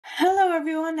Hello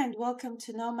everyone and welcome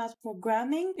to Nomad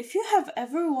Programming. If you have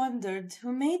ever wondered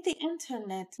who made the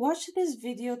internet, watch this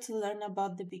video to learn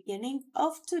about the beginning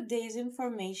of today's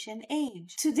information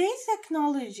age. Today's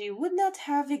technology would not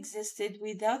have existed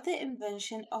without the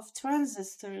invention of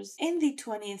transistors in the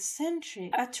 20th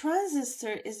century. A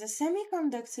transistor is a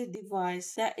semiconductor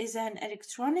device that is an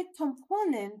electronic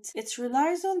component. It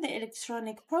relies on the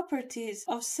electronic properties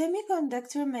of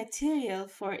semiconductor material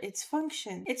for its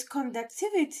function. Its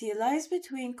conductivity lies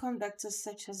between conductors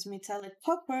such as metallic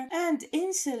copper and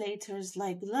insulators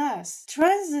like glass.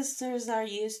 Transistors are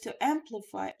used to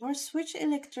amplify or switch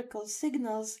electrical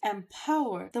signals and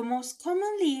power. The most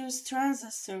commonly used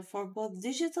transistor for both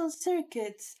digital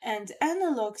circuits and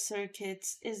analog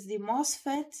circuits is the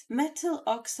MOSFET metal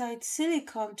oxide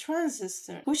silicon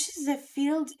transistor, which is a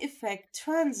field effect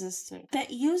transistor that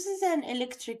uses an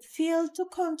electric field to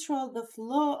control the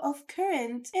flow of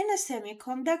current in a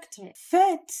semiconductor.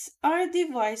 FETs are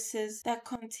devices that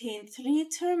contain three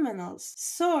terminals: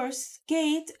 source,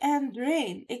 gate, and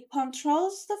drain. It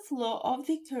controls the flow of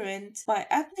the current by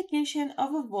application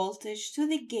of a voltage to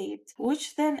the gate,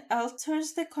 which then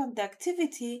alters the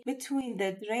conductivity between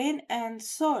the drain and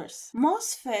source.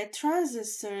 MOSFET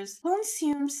transistors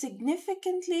consume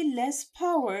significantly less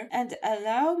power and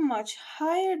allow much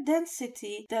higher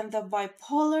density than the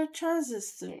bipolar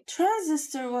transistor.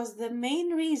 Transistor was the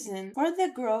main reason for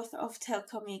the growth of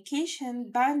telecommunication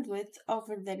bandwidth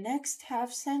over the next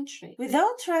half century.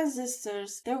 Without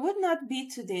transistors, there would not be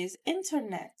today's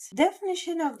internet.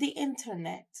 Definition of the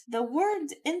internet. The word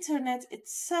internet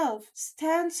itself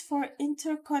stands for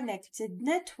interconnected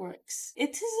networks.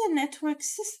 It is a network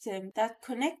system that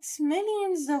connects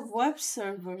millions of web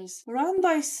servers run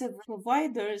by several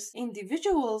providers,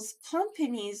 individuals,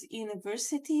 companies,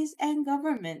 universities, and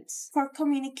governments. For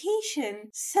communication,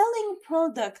 selling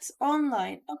products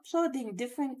online, uploading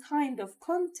different kind of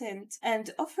content, and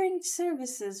offering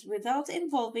services without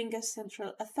involving a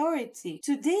central authority.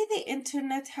 Today, the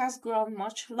internet has grown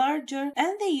much larger,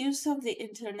 and the use of the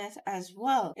internet as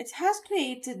well. It has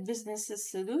created businesses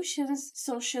solutions,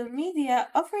 social media,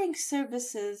 offering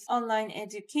services, online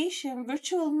education,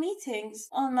 virtual meetings,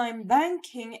 online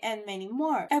banking, and many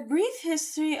more. A brief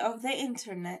history of the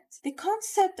internet. The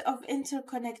concept of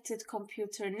interconnected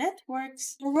computer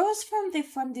networks arose from the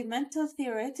fundamental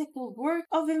theoretical work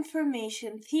of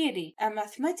information theory, a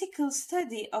mathematical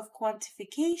study of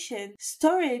quantification,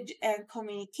 storage, and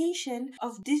communication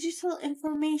of digital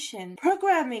information,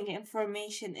 programming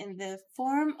information in the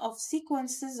form of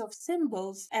sequences of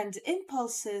symbols and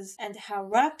impulses, and how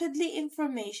rapidly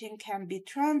information can be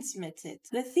transmitted.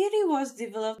 The theory was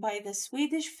developed by the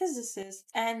Swedish physicist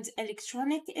and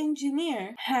electronic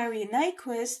engineer Harry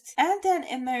Nyquist and an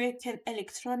American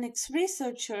electronics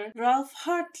researcher Ralph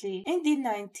Hartley in the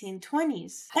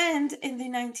 1920s. And in the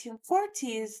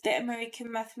 1940s, the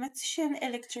American mathematician,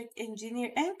 electric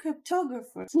engineer, and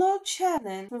cryptographer Claude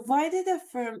Shannon provided a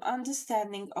firm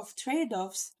understanding of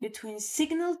trade-offs between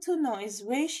signal-to-noise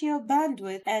ratio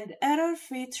bandwidth and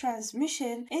error-free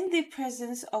transmission in the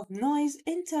presence of noise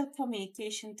in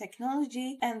telecommunication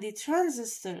technology and the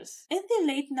transistors. In the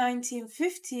late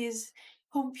 1950s,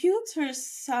 computer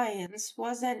science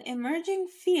was an emerging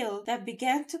field that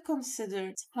began to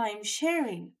consider time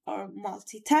sharing or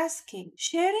multitasking,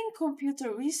 sharing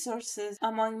computer resources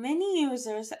among many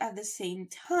users at the same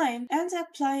time and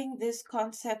applying this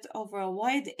concept over a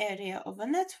wide area of a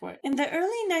network. In the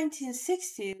early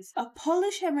 1960s, a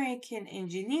Polish-American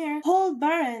engineer, Paul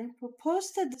Baran,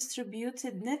 proposed a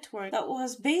distributed network that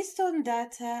was based on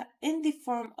data in the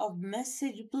form of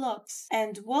message blocks,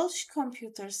 and Welsh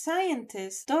computer scientist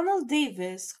Donald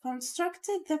Davis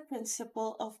constructed the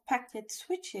principle of packet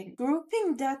switching,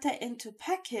 grouping data into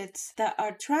packets that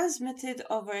are transmitted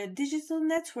over a digital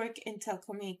network in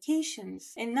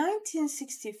telecommunications. In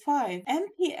 1965,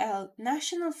 NPL,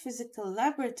 National Physical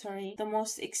Laboratory, the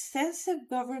most extensive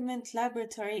government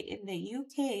laboratory in the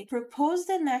UK, proposed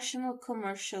a national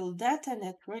commercial data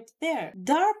network there.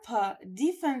 DARPA,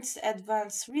 Defense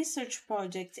Advanced Research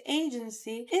Project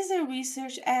Agency, is a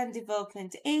research and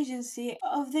development agency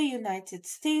of the United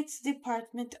States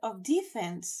Department of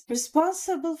Defense,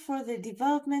 responsible for the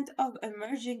development of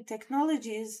emerging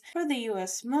technologies for the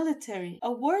U.S. military.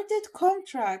 Awarded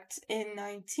contracts in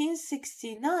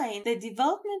 1969, the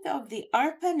development of the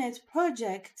ARPANET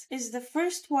project is the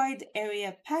first wide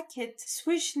area packet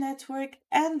switch network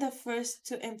and the first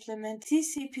to implement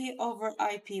TCP over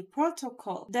IP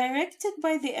protocol. Directed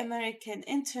by the American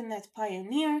Internet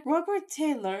pioneer Robert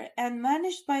Taylor and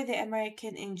managed by the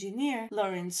American engineer engineer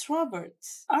Lawrence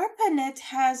Roberts. ARPANET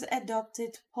has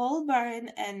adopted Paul Barron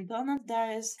and Donald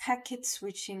Darrow's packet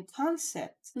switching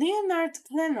concept. Leonard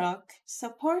Glenrock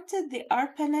supported the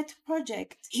ARPANET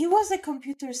project. He was a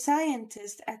computer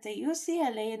scientist at the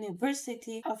UCLA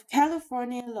University of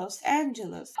California, Los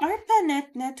Angeles.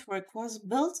 ARPANET network was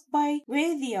built by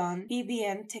Raytheon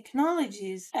BBN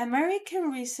Technologies,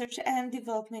 American research and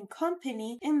development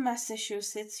company in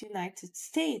Massachusetts, United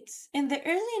States. In the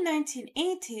early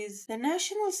 1980s, the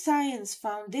National Science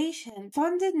Foundation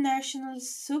funded national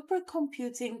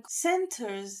supercomputing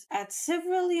centers at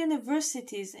several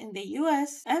universities in the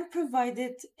US and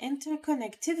provided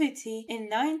interconnectivity in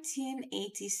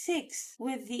 1986.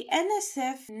 With the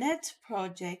NSF NET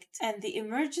project and the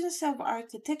emergence of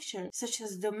architecture such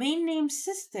as domain name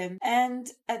system and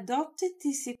adopted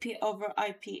TCP over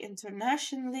IP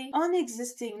internationally on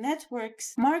existing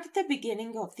networks marked the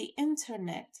beginning of the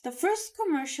Internet. The first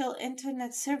commercial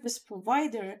Internet service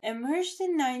provider emerged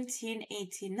in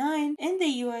 1989 in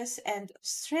the US and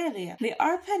Australia. The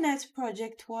ARPANET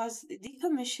project was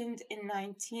decommissioned in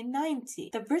 1990.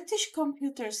 The British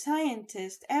computer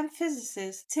scientist and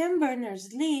physicist Tim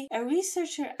Berners-Lee, a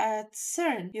researcher at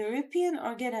CERN, European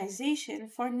Organization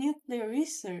for Nuclear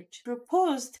Research,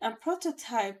 proposed and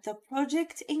prototyped the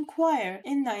Project Inquire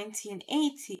in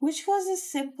 1980, which was a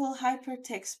simple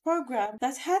hypertext program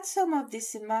that had some of the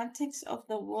semantics of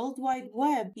the World Wide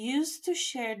Web used to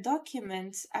share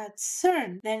documents at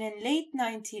CERN. Then in late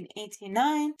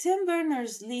 1989, Tim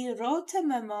Berners-Lee wrote a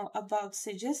memo about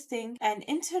suggesting an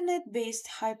internet-based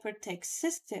hypertext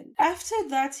system. After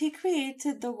that, he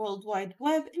created the World Wide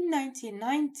Web in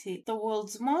 1990, the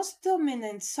world's most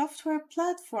dominant software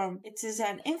platform. It is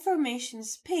an information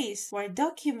space where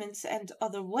documents and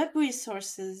other web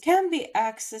resources can be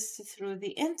accessed through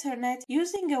the internet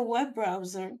using a web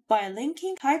browser by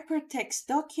linking hypertext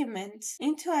documents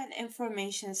into an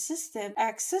information system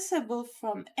accessible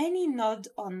from any node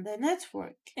on the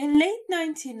network. In late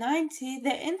 1990,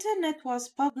 the internet was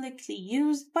publicly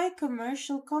used by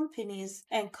commercial companies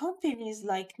and companies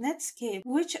like Netscape,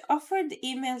 which offered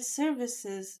email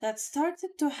services that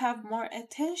started to have more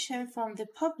attention from the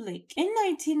public. In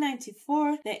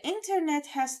 1994, the internet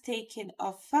has taken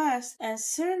off fast, and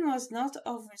CERN was not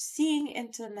overseeing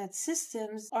internet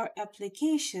systems or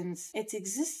applications. It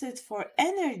existed for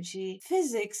energy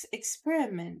physics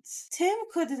experiments. Tim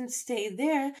couldn't stay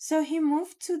there, so he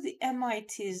moved to the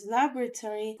MIT's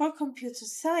Laboratory for Computer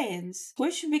Science,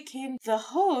 which became the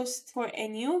host for a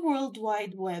new World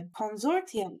Wide Web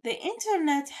consortium. The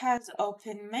internet has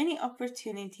opened many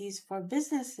opportunities for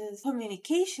businesses,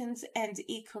 communications, and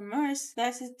e-commerce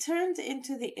that it turned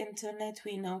into the internet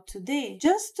we know today.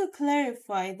 Just to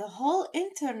clarify, the whole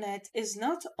internet is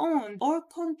not owned or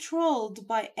controlled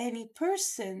by any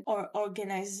person or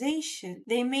organization.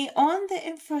 They may own the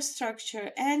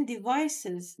infrastructure and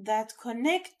devices that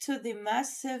connect to the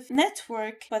massive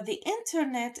network, but the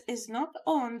internet is not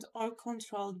owned or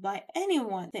controlled by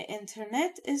anyone. The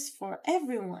internet is for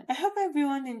everyone. I hope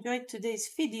everyone enjoyed today's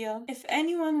video. If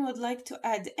anyone would like to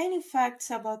add any facts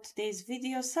about today's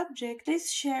video subject,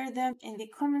 please share them in the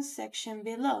comment section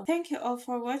below. Thank you all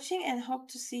for watching and hope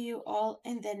to see you all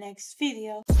in the next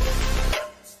video.